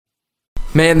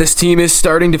Man, this team is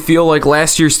starting to feel like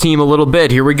last year's team a little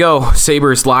bit. Here we go.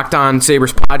 Sabres, Locked On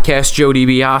Sabres podcast. Joe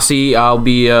DiBiase. I'll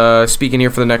be speaking here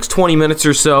for the next 20 minutes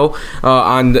or so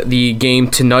on the game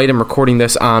tonight. I'm recording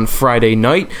this on Friday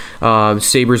night.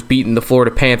 Sabres beating the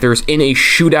Florida Panthers in a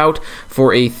shootout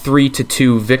for a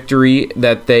 3-2 victory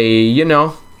that they,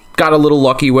 got a little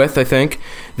lucky with, I think.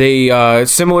 They,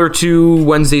 similar to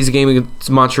Wednesday's game against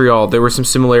Montreal, there were some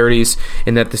similarities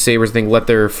in that the Sabres, I think, let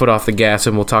their foot off the gas,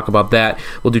 and we'll talk about that.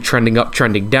 We'll do trending up,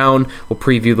 trending down. We'll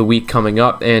preview the week coming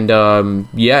up, and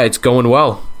it's going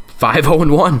well.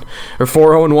 5-0-1, or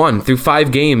 4-0-1 through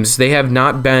 5 games. They have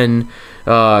not been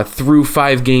through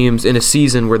 5 games in a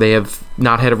season where they have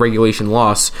not had a regulation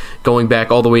loss, going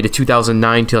back all the way to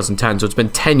 2009, 2010. So it's been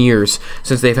 10 years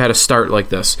since they've had a start like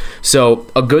this. So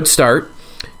a good start,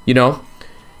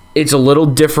 It's a little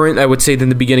different, I would say, than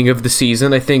the beginning of the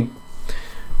season. I think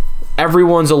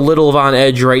everyone's a little on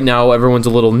edge right now. Everyone's a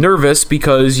little nervous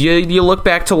because you look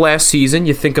back to last season,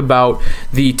 you think about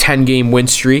the 10-game win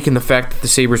streak and the fact that the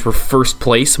Sabres were first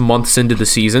place months into the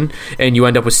season, and you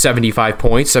end up with 75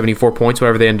 points, 74 points,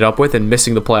 whatever they ended up with, and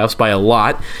missing the playoffs by a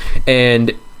lot.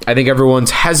 And I think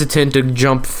everyone's hesitant to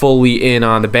jump fully in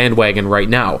on the bandwagon right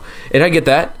now. And I get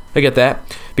that,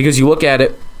 because you look at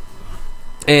it,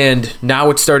 and now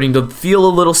it's starting to feel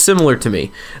a little similar to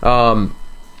me.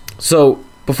 So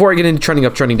before I get into trending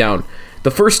up, trending down,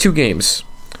 the first 2 games,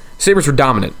 Sabres were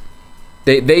dominant.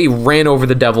 They ran over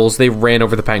the Devils. They ran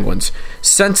over the Penguins.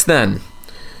 Since then,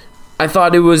 I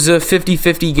thought it was a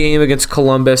 50-50 game against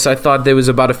Columbus. I thought there was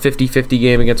about a 50-50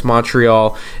 game against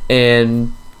Montreal.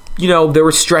 And, there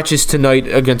were stretches tonight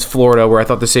against Florida where I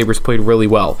thought the Sabres played really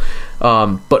well.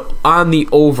 But on the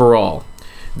overall,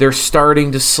 they're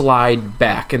starting to slide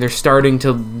back, and they're starting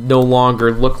to no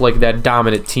longer look like that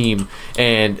dominant team.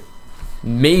 And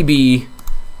maybe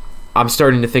I'm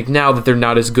starting to think now that they're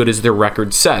not as good as their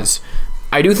record says.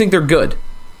 I do think they're good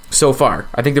so far.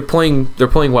 I think they're playing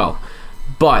well.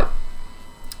 But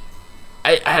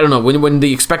I don't know, when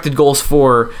the expected goals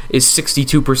for is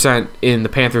 62% in the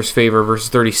Panthers' favor versus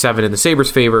 37% in the Sabres'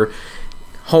 favor,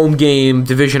 home game,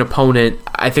 division opponent,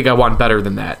 I think I want better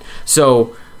than that.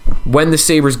 So when the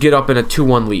Sabres get up in a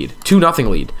 2-1 lead, 2-0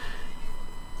 lead,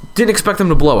 didn't expect them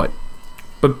to blow it.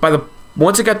 But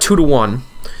once it got 2-1,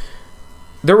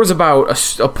 there was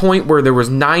about a point where there was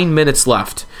 9 minutes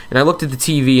left, and I looked at the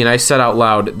TV and I said out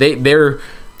loud, they're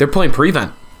playing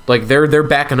prevent. Like they're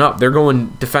backing up. They're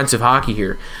going defensive hockey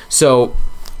here. So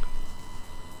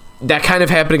that kind of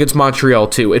happened against Montreal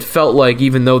too. It felt like,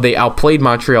 even though they outplayed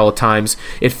Montreal at times,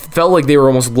 it felt like they were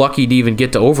almost lucky to even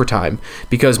get to overtime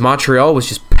because Montreal was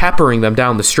just peppering them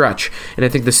down the stretch. And I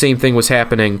think the same thing was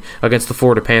happening against the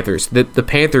Florida Panthers. The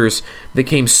Panthers, they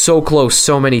came so close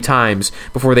so many times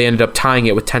before they ended up tying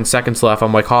it with 10 seconds left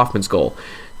on Mike Hoffman's goal.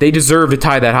 They deserved to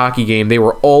tie that hockey game. They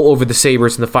were all over the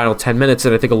Sabres in the final 10 minutes,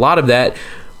 and I think a lot of that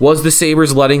was the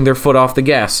Sabres letting their foot off the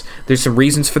gas. There's some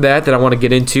reasons for that I want to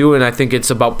get into, and I think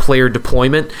it's about player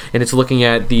deployment, and it's looking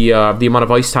at the amount of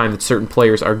ice time that certain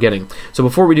players are getting. So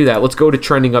before we do that, let's go to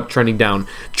trending up, trending down.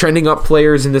 Trending up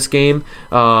players in this game,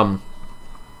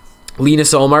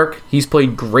 Linus Ullmark, he's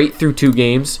played great through 2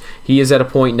 games. He is at a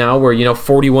point now where,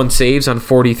 41 saves on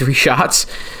 43 shots.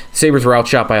 Sabres were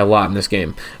outshot by a lot in this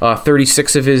game.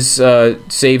 36 of his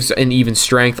saves in even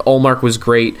strength. Ullmark was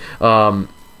great.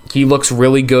 He looks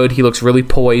really good. He looks really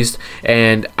poised,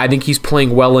 and I think he's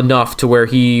playing well enough to where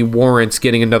he warrants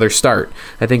getting another start.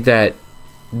 I think that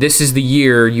this is the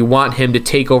year you want him to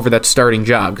take over that starting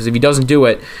job, because if he doesn't do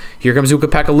it, here comes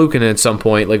Ukko-Pekka Luukkonen at some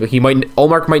point.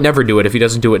 Ullmark might never do it if he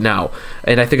doesn't do it now.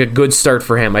 And I think a good start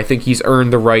for him. I think he's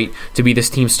earned the right to be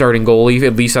this team's starting goalie,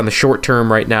 at least on the short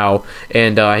term right now,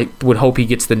 and I would hope he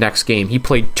gets the next game. He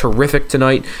played terrific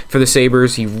tonight for the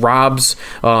Sabres. He robs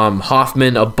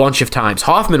Hoffman a bunch of times.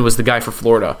 Hoffman was the guy for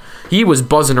Florida. He was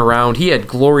buzzing around. He had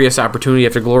glorious opportunity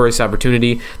after glorious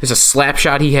opportunity. There's a slap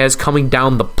shot he has coming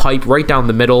down the pipe, right down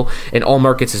the middle, and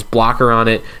Ullmark gets his blocker on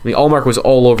it. I mean, Ullmark was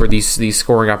all over these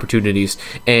scoring opportunities,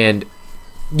 and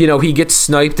he gets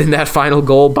sniped in that final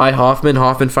goal by Hoffman.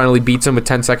 Hoffman finally beats him with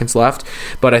 10 seconds left,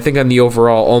 but I think on the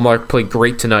overall, Ullmark played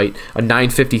great tonight, a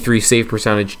 .953 save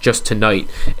percentage just tonight,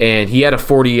 and he had a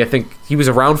 40, I think he was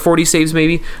around 40 saves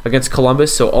maybe against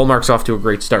Columbus, so Ullmark's off to a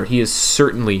great start. He is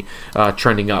certainly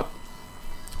trending up.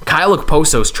 Kyle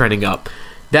Okposo's trending up.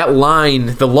 That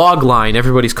line, the log line,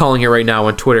 everybody's calling it right now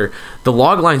on Twitter, the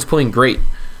log line's playing great.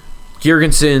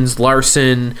 Girgensons,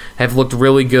 Larson have looked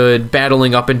really good,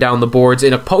 battling up and down the boards,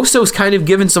 and Okposo's kind of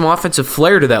given some offensive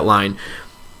flair to that line.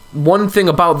 one thing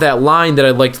about that line that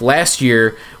I liked last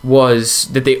year was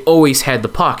that they always had the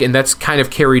puck, and that's kind of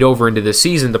carried over into this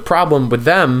season. The problem with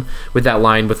them, with that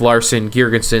line, with Larson,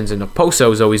 Girgensons, and Okposo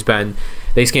has always been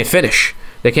they just can't finish.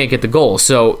 They can't get the goal.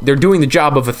 So they're doing the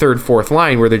job of a third, fourth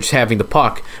line where they're just having the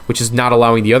puck, which is not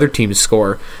allowing the other team to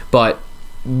score, but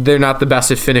they're not the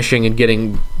best at finishing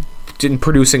and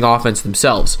producing offense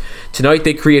themselves. Tonight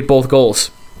they create both goals.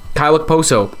 Kyle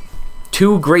Okposo,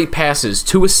 2 great passes,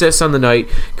 2 assists on the night,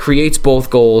 creates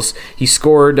both goals. He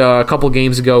scored a couple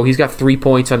games ago. He's got 3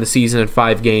 points on the season in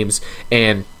 5 games,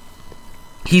 and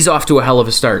he's off to a hell of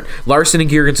a start. Larson and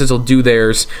Girgensons will do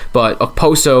theirs, but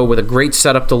Okposo with a great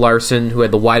setup to Larson, who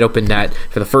had the wide open net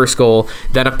for the first goal.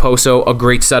 Then Okposo, a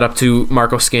great setup to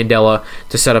Marco Scandella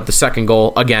to set up the second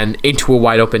goal, again, into a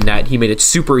wide open net. He made it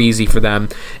super easy for them,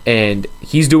 and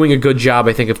he's doing a good job,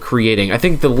 I think, of creating. I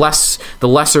think the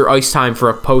lesser ice time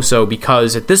for Okposo,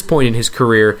 because at this point in his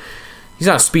career, he's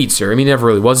not a speedster. I mean, he never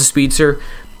really was a speedster,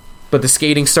 but the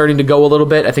skating's starting to go a little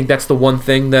bit. I think that's the one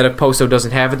thing that Okposo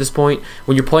doesn't have at this point.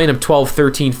 When you're playing him 12,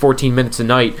 13, 14 minutes a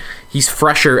night, he's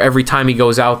fresher every time he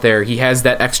goes out there. He has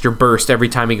that extra burst every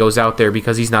time he goes out there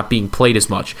because he's not being played as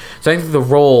much. So I think the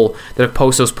role that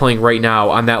Okposo's playing right now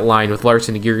on that line with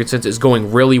Larson and Girgensons is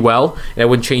going really well, and I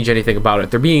wouldn't change anything about it.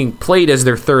 They're being played as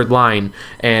their third line,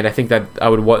 and I think that I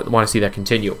would want to see that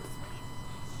continue.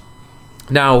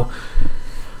 Now,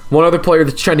 one other player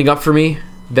that's trending up for me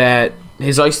that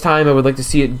his ice time, I would like to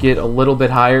see it get a little bit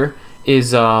higher,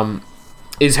 is Henri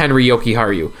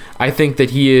Jokiharju. I think that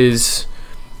he is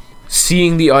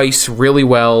seeing the ice really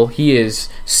well. He is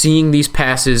seeing these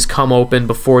passes come open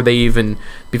before they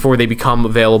become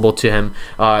available to him.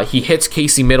 He hits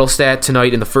Casey Middlestat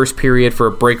tonight in the first period for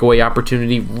a breakaway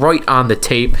opportunity right on the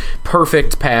tape.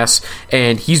 Perfect pass,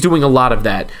 and he's doing a lot of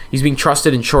that. He's being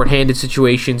trusted in shorthanded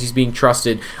situations. He's being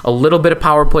trusted a little bit of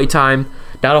power play time,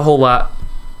 not a whole lot.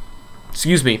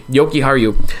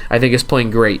 Jokiharju, I think, is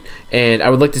playing great, and I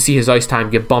would like to see his ice time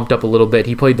get bumped up a little bit.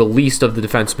 He played the least of the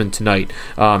defensemen tonight,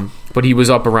 but he was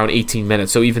up around 18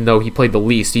 minutes, so even though he played the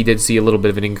least, he did see a little bit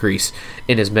of an increase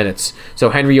in his minutes. So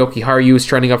Henri Jokiharju is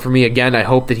trending up for me. Again, I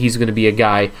hope that he's going to be a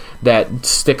guy that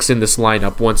sticks in this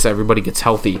lineup once everybody gets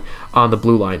healthy on the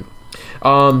blue line.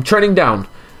 Trending down,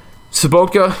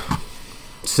 Sobotka,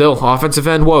 still, offensive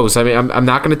end woes. I mean, I'm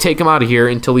not going to take him out of here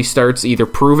until he starts either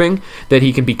proving that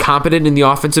he can be competent in the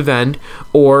offensive end,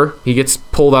 or he gets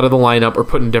pulled out of the lineup or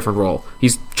put in a different role.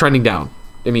 He's trending down.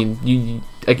 I mean,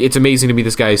 it's amazing to me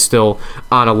this guy is still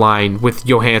on a line with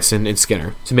Johansson and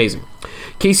Skinner. It's amazing.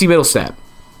 Casey Middlestat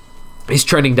is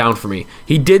trending down for me.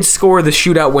 He did score the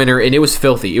shootout winner, and it was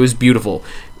filthy. It was beautiful.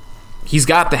 He's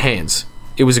got the hands.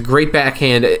 It was a great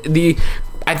backhand.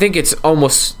 I think it's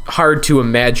almost hard to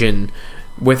imagine,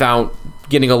 without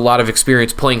getting a lot of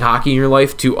experience playing hockey in your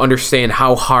life, to understand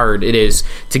how hard it is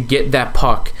to get that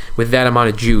puck with that amount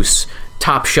of juice,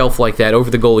 top shelf like that, over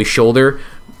the goalie's shoulder,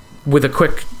 with a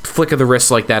quick flick of the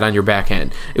wrist like that on your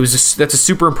backhand. That's a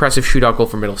super impressive shootout goal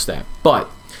for Middlestat. But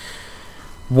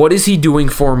what is he doing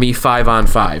for me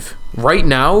 5-on-5? Right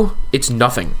now, it's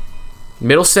nothing.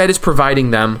 Middlestat is providing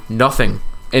them nothing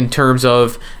in terms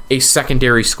of a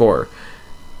secondary score.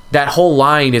 That whole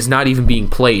line is not even being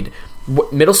played.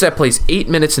 Middlestat plays 8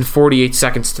 minutes and 48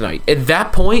 seconds tonight. At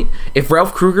that point, if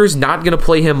Ralph Kruger's not going to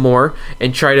play him more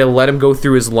and try to let him go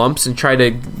through his lumps and try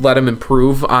to let him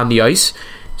improve on the ice,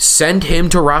 send him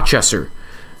to Rochester.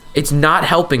 It's not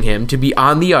helping him to be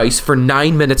on the ice for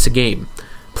 9 minutes a game,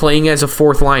 playing as a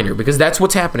fourth liner, because that's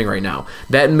what's happening right now.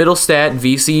 That Middlestat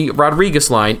VC Rodriguez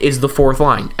line is the fourth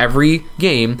line. Every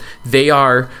game, they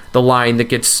are the line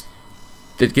that is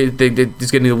getting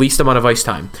the least amount of ice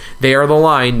time. They are the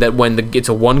line that when it's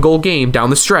a one-goal game down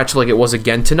the stretch, like it was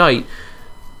again tonight,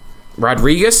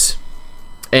 Rodriguez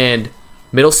and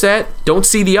Middlestat don't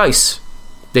see the ice.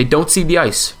 They don't see the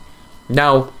ice.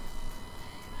 Now,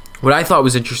 what I thought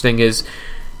was interesting is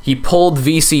he pulled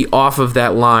VC off of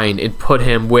that line and put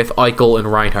him with Eichel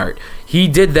and Reinhart. He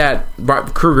did that,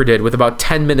 Kruger did, with about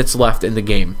 10 minutes left in the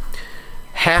game.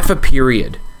 Half a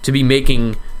period to be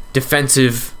making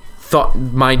defensive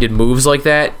thought-minded moves like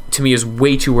that, to me, is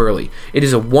way too early. It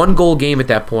is a one-goal game at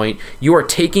that point. You are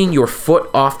taking your foot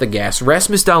off the gas.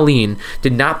 Rasmus Dahlin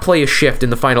did not play a shift in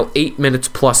the final 8 minutes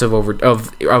plus of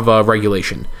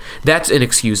regulation. That's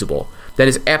inexcusable. That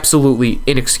is absolutely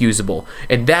inexcusable.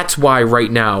 And that's why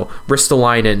right now,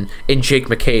 Ristolainen and Jake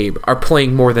McCabe are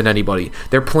playing more than anybody.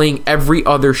 They're playing every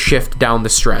other shift down the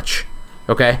stretch.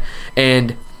 Okay?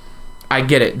 And I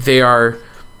get it. They are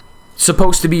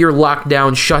supposed to be your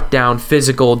lockdown, shutdown,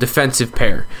 physical, defensive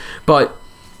pair. But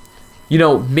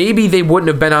maybe they wouldn't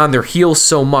have been on their heels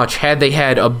so much had they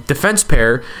had a defense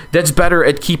pair that's better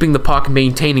at keeping the puck,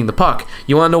 maintaining the puck.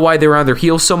 You want to know why they were on their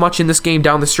heels so much in this game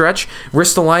down the stretch?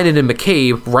 Ristolainen and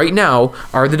McCabe right now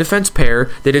are the defense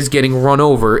pair that is getting run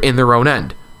over in their own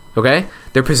end. Okay?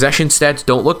 Their possession stats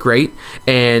don't look great,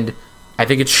 and I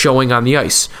think it's showing on the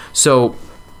ice. So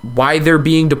why they're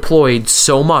being deployed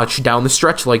so much down the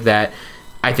stretch like that,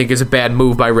 I think is a bad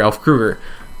move by Ralph Krueger.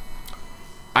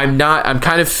 I'm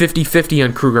kind of 50-50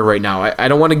 on Krueger right now. I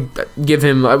don't want to give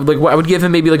him, I would give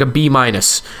him maybe like a B-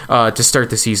 to start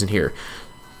the season here.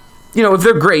 If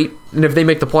they're great and if they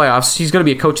make the playoffs, he's going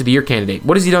to be a Coach of the Year candidate.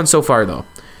 What has he done so far, though?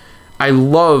 I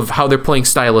love how they're playing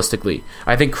stylistically.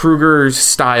 I think Krueger's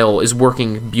style is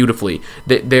working beautifully.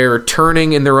 They're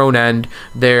turning in their own end.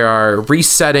 They are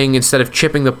resetting instead of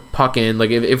chipping the puck in.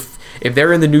 Like if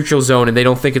they're in the neutral zone and they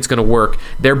don't think it's going to work,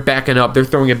 they're backing up. They're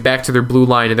throwing it back to their blue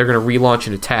line and they're going to relaunch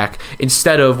an attack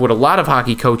instead of what a lot of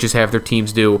hockey coaches have their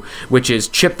teams do, which is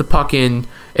chip the puck in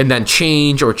and then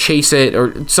change or chase it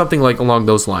or something like along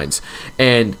those lines.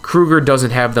 And Krueger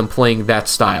doesn't have them playing that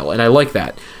style, and I like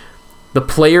that. The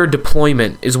player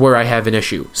deployment is where I have an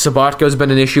issue. Sobotka's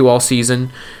been an issue all season.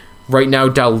 Right now,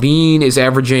 Dahlin is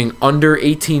averaging under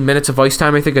 18 minutes of ice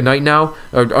time, I think, a night now,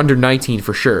 or under 19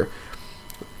 for sure.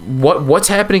 What's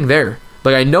happening there?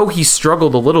 Like, I know he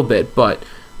struggled a little bit, but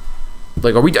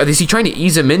like, is he trying to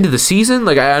ease him into the season?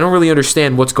 Like, I don't really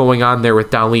understand what's going on there with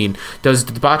Dahlin. Does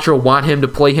Botterill want him to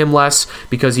play him less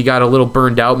because he got a little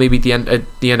burned out maybe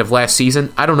at the end of last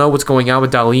season? I don't know what's going on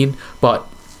with Dahlin, but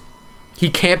he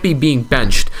can't be being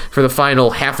benched for the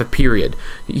final half a period.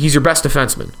 He's your best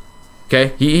defenseman.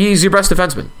 Okay? He's your best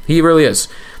defenseman. He really is.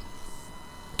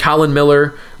 Colin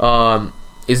Miller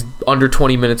is under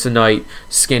 20 minutes a night.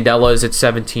 Scandella is at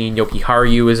 17.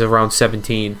 Jokiharju is around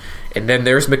 17. And then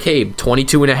there's McCabe,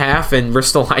 22.5, and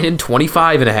Ristolainen,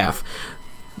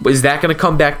 25.5. Is that going to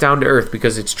come back down to earth?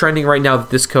 Because it's trending right now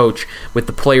that this coach, with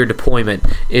the player deployment,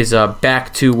 is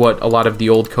back to what a lot of the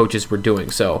old coaches were doing.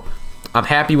 So I'm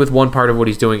happy with one part of what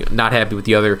he's doing, not happy with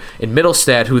the other. And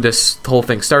Mittelstadt, who this whole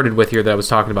thing started with here that I was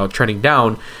talking about trending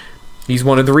down, he's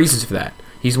one of the reasons for that.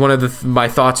 He's one of my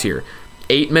thoughts here.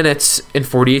 8 minutes and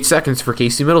 48 seconds for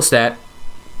Casey Mittelstadt.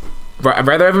 I'd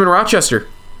rather have him in Rochester.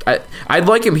 I'd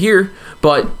like him here,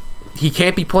 but he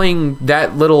can't be playing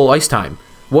that little ice time.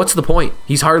 What's the point?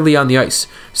 He's hardly on the ice.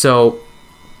 So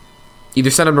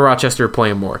either send him to Rochester or play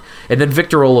him more. And then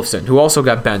Victor Olofsson, who also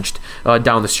got benched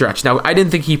down the stretch. Now, I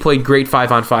didn't think he played great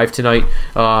 5-on-5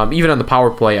 tonight. Even on the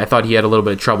power play, I thought he had a little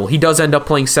bit of trouble. He does end up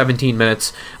playing 17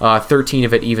 minutes, 13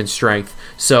 of it even strength.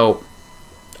 So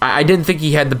I didn't think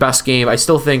he had the best game. I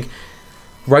still think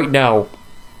right now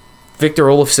Victor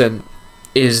Olofsson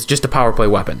is just a power play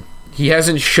weapon. He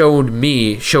hasn't showed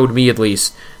me at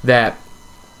least, that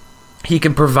he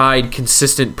can provide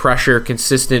consistent pressure,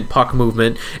 consistent puck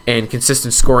movement, and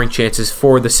consistent scoring chances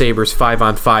for the Sabres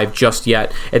 5-on-5 just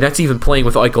yet. And that's even playing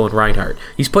with Eichel and Reinhart.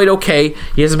 He's played okay.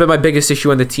 He hasn't been my biggest issue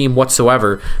on the team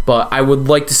whatsoever, but I would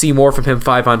like to see more from him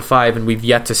 5-on-5, and we've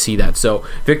yet to see that. So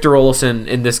Victor Olofsson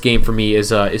in this game for me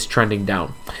is trending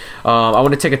down. I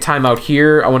want to take a timeout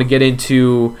here. I want to get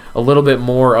into a little bit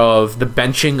more of the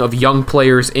benching of young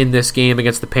players in this game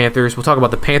against the Panthers. We'll talk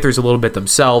about the Panthers a little bit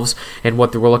themselves and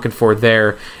what we're looking for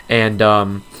there, and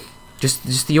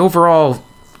just the overall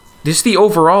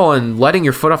and letting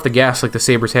your foot off the gas like the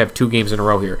Sabres have 2 games in a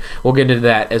row here. We'll get into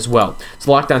that as well. It's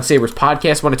the Locked On Sabres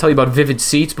podcast. I want to tell you about Vivid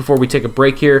Seats before we take a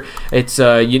break here. It's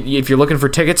if you're looking for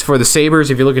tickets for the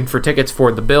Sabres, if you're looking for tickets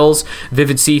for the Bills,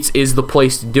 Vivid Seats is the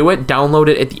place to do it. Download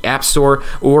it at the App Store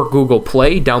or Google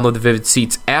Play. Download the Vivid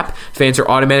Seats app. Fans are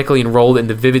automatically enrolled in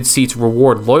the Vivid Seats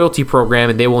Reward Loyalty Program,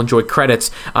 and they will enjoy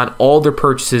credits on all their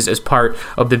purchases as part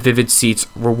of the Vivid Seats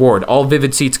Reward. All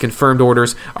Vivid Seats confirmed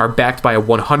orders are backed by a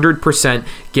 100%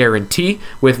 guarantee,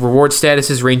 with reward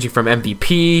statuses ranging from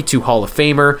MVP to Hall of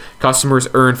Famer. Customers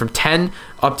earn from 10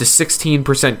 up to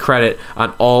 16% credit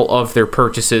on all of their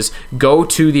purchases. Go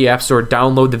to the App Store,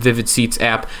 download the Vivid Seats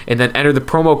app, and then enter the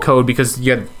promo code, because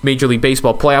you have Major League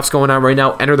Baseball playoffs going on right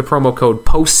now. Enter the promo code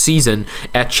postseason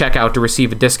at checkout to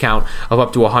receive a discount of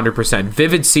up to 100%.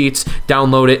 Vivid Seats,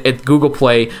 download it at Google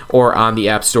Play or on the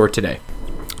App Store today.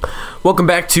 Welcome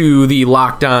back to the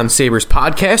Locked On Sabres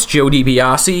podcast. Joe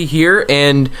DiBiase here,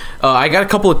 and I got a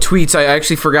couple of tweets. I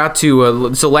actually forgot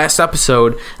to. So last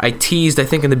episode, I teased, I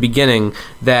think in the beginning,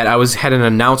 that I had an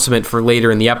announcement for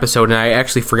later in the episode, and I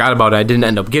actually forgot about it. I didn't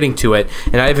end up getting to it,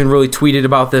 and I haven't really tweeted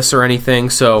about this or anything.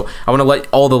 So I want to let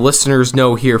all the listeners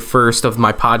know here first of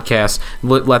my podcast.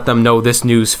 Let them know this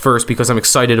news first, because I'm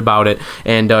excited about it,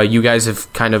 and you guys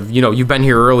have kind of, you've been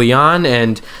here early on,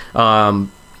 and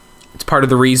It's part of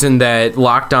the reason that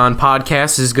Locked On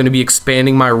Podcast is going to be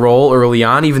expanding my role early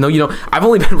on, even though, I've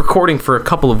only been recording for a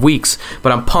couple of weeks,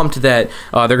 but I'm pumped that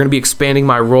they're going to be expanding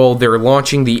my role. They're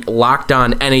launching the Locked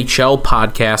On NHL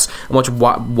podcast, a much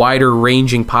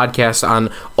wider-ranging podcast on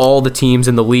all the teams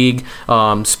in the league,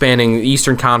 spanning the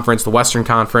Eastern Conference, the Western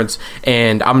Conference,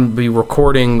 and I'm going to be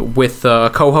recording with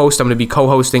a co-host. I'm going to be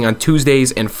co-hosting on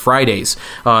Tuesdays and Fridays.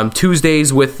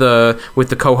 Tuesdays with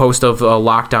the co-host of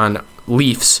Locked On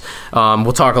Leafs.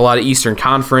 We'll talk a lot of Eastern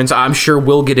Conference. I'm sure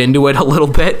we'll get into it a little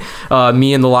bit,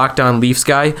 me and the Locked On Leafs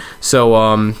guy.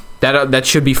 So that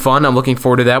should be fun. I'm looking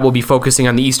forward to that. We'll be focusing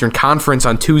on the Eastern Conference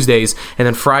on Tuesdays, and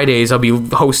then Fridays I'll be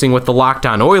hosting with the Locked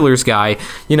On Oilers guy.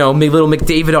 Maybe little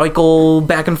McDavid Eichel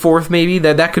back and forth. Maybe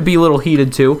that could be a little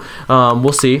heated too.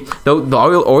 We'll see. Though the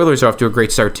Oilers are off to a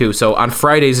great start too. So on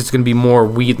Fridays it's going to be more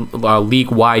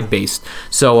league wide based.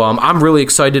 So I'm really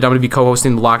excited. I'm going to be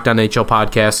co-hosting the Locked On NHL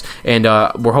podcast, and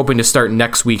we're hoping to start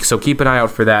next week. So keep an eye out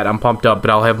for that. I'm pumped up,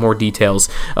 but I'll have more details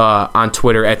on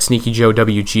Twitter at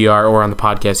SneakyJoeWGR or on the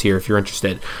podcast here if you're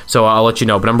interested. So I'll let you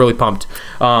know, but I'm really pumped.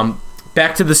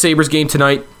 Back to the Sabres game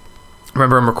tonight.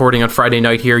 Remember, I'm recording on Friday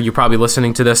night here. You're probably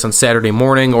listening to this on Saturday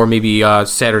morning or maybe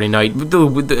Saturday night,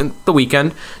 the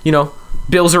weekend.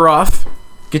 Bills are off.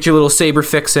 Get your little Sabre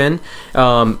fix in.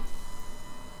 What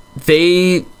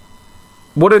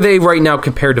are they right now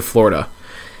compared to Florida?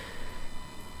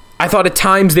 I thought at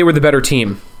times they were the better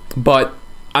team, but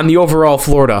on the overall,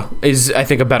 Florida is, I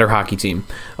think, a better hockey team.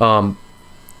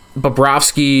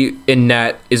 Bobrovsky in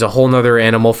net is a whole nother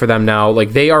animal for them now. Like,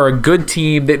 they are a good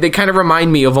team. They kind of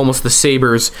remind me of almost the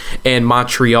Sabres and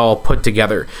Montreal put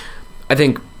together. I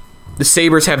think the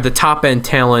Sabres have the top-end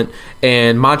talent,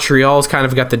 and Montreal's kind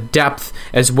of got the depth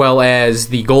as well as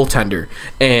the goaltender.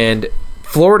 And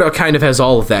Florida kind of has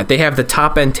all of that. They have the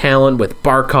top-end talent with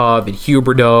Barkov and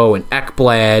Huberdeau and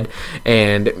Ekblad,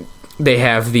 and they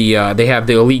have the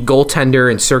elite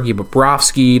goaltender and Sergei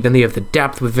Bobrovsky. Then they have the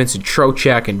depth with Vincent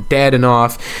Trocheck and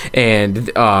Dadonov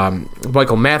and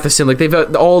Michael Matheson. Like, they've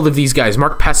got all of these guys.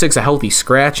 Mark Pesic's a healthy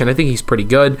scratch, and I think he's pretty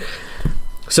good.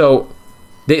 So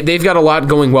they've got a lot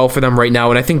going well for them right now,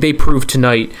 and I think they proved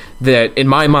tonight that, in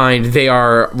my mind, they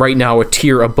are right now a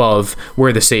tier above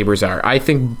where the Sabres are. I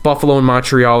think Buffalo and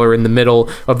Montreal are in the middle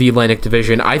of the Atlantic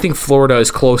Division. I think Florida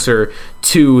is closer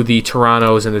to the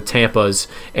Torontos and the Tampas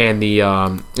and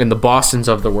the Bostons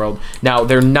of the world. Now,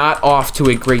 they're not off to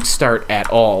a great start at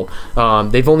all.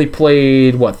 They've only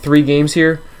played, 3 games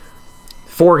here?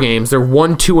 4 games. They're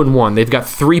 1-2-1. They've got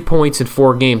 3 points in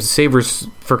 4 games. The Sabres,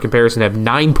 for comparison, have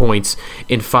 9 points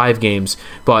in 5 games.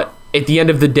 But at the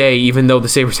end of the day, even though the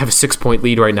Sabres have a 6-point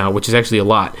lead right now, which is actually a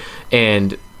lot,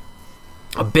 and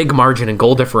a big margin in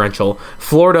goal differential,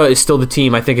 Florida is still the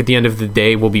team I think at the end of the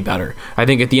day will be better. I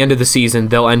think at the end of the season,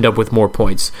 they'll end up with more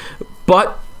points.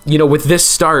 But, with this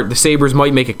start, the Sabres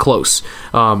might make it close.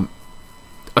 A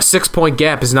 6-point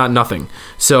gap is not nothing.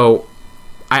 So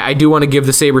I do want to give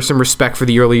the Sabres some respect for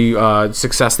the early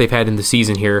success they've had in the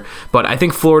season here, but I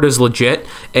think Florida's legit,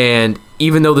 and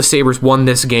even though the Sabres won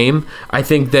this game, I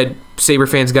think that Sabre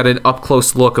fans got an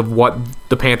up-close look of what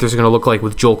the Panthers are going to look like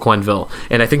with Joel Quenneville,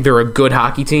 and I think they're a good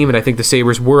hockey team, and I think the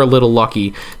Sabres were a little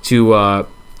lucky to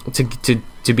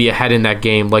be ahead in that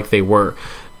game like they were,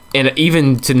 and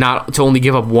even to only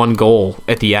give up 1 goal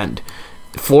at the end.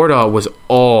 Florida was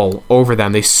all over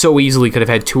them. They so easily could have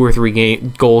had 2 or 3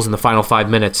 goals in the final 5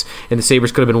 minutes, and the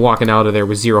Sabres could have been walking out of there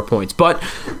with 0 points. But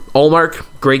Ullmark,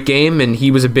 great game, and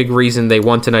he was a big reason they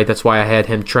won tonight. That's why I had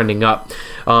him trending up.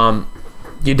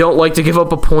 You don't like to give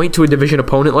up a point to a division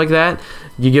opponent like that.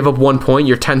 You give up 1 point,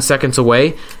 you're 10 seconds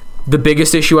away. The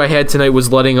biggest issue I had tonight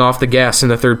was letting off the gas in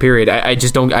the third period. I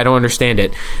don't understand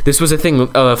it. This was a thing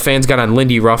fans got on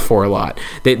Lindy Ruff for a lot.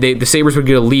 The Sabres would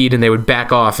get a lead and they would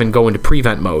back off and go into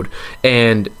prevent mode.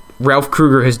 And Ralph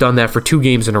Kruger has done that for 2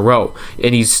 games in a row.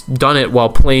 And he's done it while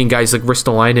playing guys like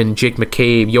Ristolainen, Jake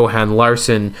McCabe, Johan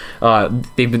Larsson.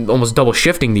 They've been almost double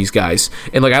shifting these guys.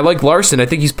 And I like Larsson. I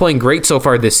think he's playing great so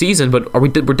far this season, but we're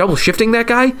double shifting that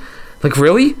guy?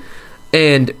 Really?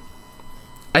 And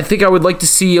I think I would like to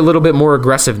see a little bit more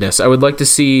aggressiveness. I would like to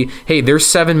see, hey, there's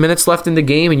 7 minutes left in the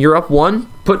game and you're up 1.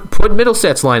 Put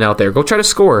Middlestats line out there. Go try to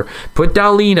score. Put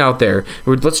Dahlin out there.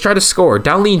 Let's try to score.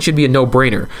 Dahlin should be a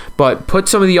no-brainer. But put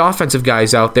some of the offensive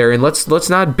guys out there and let's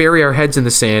not bury our heads in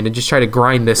the sand and just try to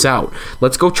grind this out.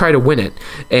 Let's go try to win it.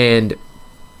 And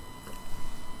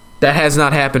that has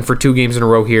not happened for 2 games in a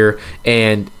row here.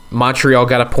 And Montreal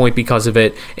got a point because of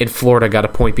it, and Florida got a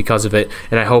point because of it,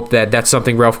 and I hope that that's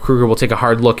something Ralph Kruger will take a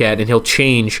hard look at, and he'll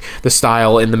change the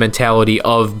style and the mentality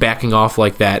of backing off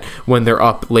like that when they're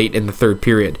up late in the third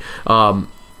period.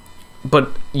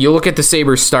 But you look at the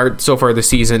Sabres start so far this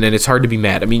season, and it's hard to be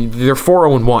mad. I mean, they're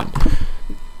 4-0-1.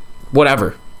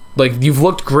 Whatever. Like, you've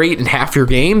looked great in half your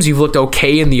games. You've looked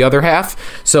okay in the other half.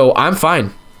 So I'm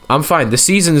fine. The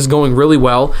season is going really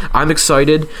well. I'm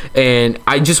excited, and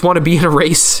I just want to be in a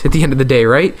race at the end of the day,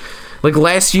 right? Like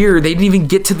last year, they didn't even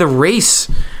get to the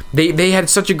race. They had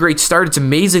such a great start. It's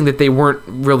amazing that they weren't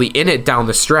really in it down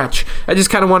the stretch. I just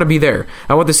kind of want to be there.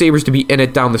 I want the Sabres to be in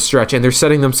it down the stretch, and they're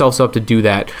setting themselves up to do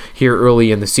that here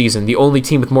early in the season. The only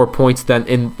team with more points the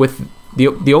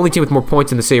only team with more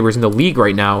points in the Sabres in the league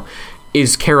right now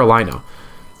is Carolina.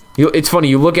 It's funny,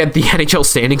 you look at the NHL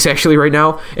standings actually right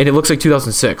now, and it looks like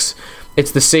 2006.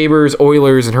 It's the Sabres,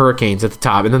 Oilers, and Hurricanes at the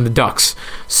top, and then the Ducks.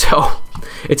 So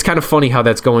it's kind of funny how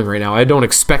that's going right now. I don't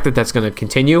expect that that's going to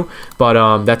continue,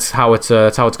 but that's how it's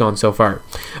gone so far.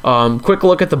 Quick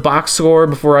look at the box score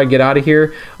before I get out of here.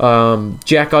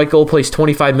 Jack Eichel plays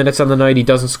 25 minutes on the night. He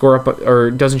doesn't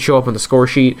show up on the score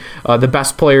sheet. The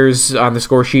best players on the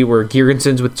score sheet were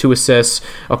Girgensons with 2 assists,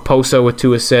 Okposo with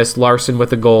 2 assists, Larson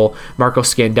with a goal, Marco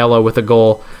Scandella with a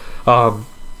goal.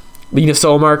 Linus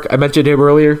Ullmark, I mentioned him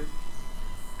earlier.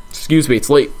 Excuse me, it's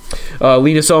late.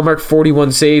 Linus Ullmark,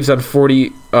 41 saves on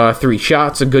 43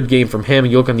 shots. A good game from him.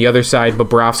 You look on the other side,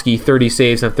 Bobrovsky, 30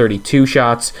 saves on 32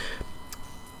 shots.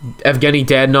 Evgeny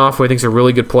Dadonov, who I think is a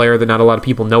really good player that not a lot of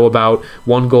people know about,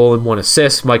 1 goal and 1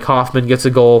 assist. Mike Hoffman gets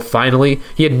a goal, finally.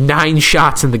 He had 9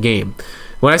 shots in the game.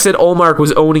 When I said Ullmark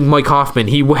was owning Mike Hoffman,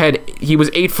 he was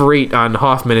 8 for 8 on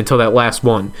Hoffman until that last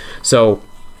one. So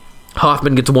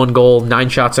Hoffman gets 1 goal, 9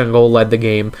 shots on goal, led the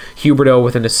game. Huberdeau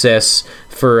with an assist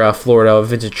for Florida.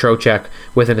 Vincent Trocheck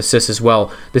with an assist as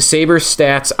well. The Sabres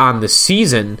stats on the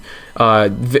season,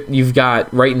 you've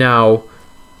got right now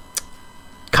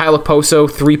Kyle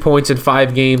Okposo, 3 points in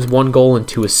 5 games, 1 goal and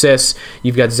 2 assists.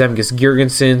 You've got Zemgus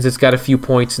Girgensons, it's got a few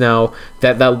points now.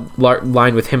 That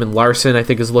line with him and Larson, I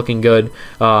think, is looking good.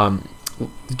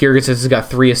 Girgensons has got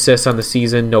 3 assists on the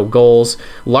season, no goals.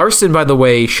 Larson, by the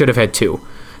way, should have had 2.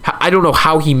 I don't know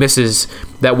how he misses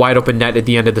that wide open net at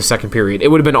the end of the second period. It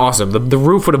would have been awesome. The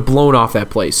roof would have blown off that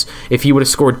place if he would have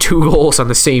scored 2 goals on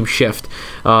the same shift.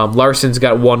 Larson's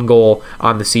got 1 goal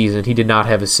on the season. He did not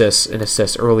have an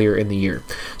assist earlier in the year.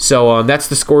 So that's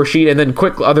the score sheet. And then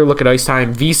quick other look at ice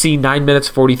time. VC, 9 minutes,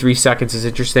 43 seconds is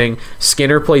interesting.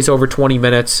 Skinner plays over 20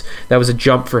 minutes. That was a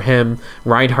jump for him.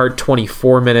 Reinhart,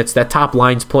 24 minutes. That top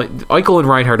line's playing. Eichel and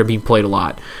Reinhart are being played a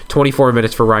lot. 24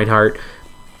 minutes for Reinhart.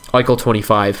 Eichel,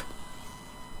 25.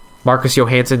 Marcus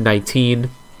Johansson, 19.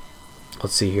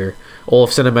 Let's see here.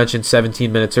 Olofsson, I mentioned 17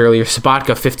 minutes earlier.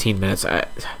 Sabatka, 15 minutes.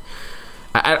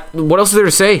 What else is there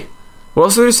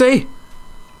to say?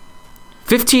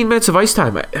 15 minutes of ice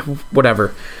time.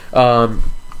 Whatever.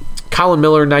 Colin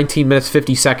Miller, 19 minutes,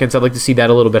 50 seconds. I'd like to see that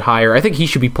a little bit higher. I think he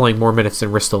should be playing more minutes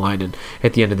than Ristolainen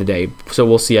at the end of the day. So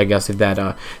we'll see, I guess, if that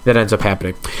ends up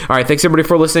happening. All right, thanks everybody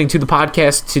for listening to the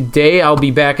podcast today. I'll be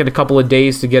back in a couple of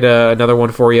days to get another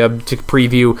one for you to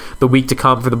preview the week to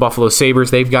come for the Buffalo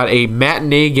Sabres. They've got a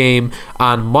matinee game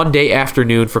on Monday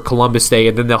afternoon for Columbus Day,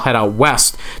 and then they'll head out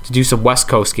west to do some West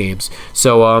Coast games.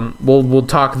 So we'll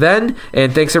talk then,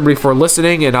 and thanks everybody for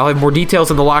listening, and I'll have more details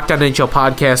on the Locked On NHL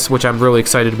podcast, which I'm really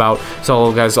excited about.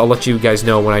 So guys, I'll let you guys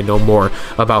know when I know more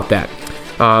about that.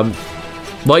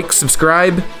 Like,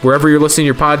 subscribe, wherever you're listening to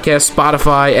your podcast,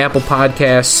 Spotify, Apple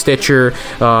Podcasts, Stitcher.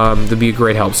 That'd be a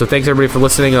great help. So thanks everybody for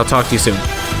listening, and I'll talk to you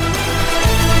soon.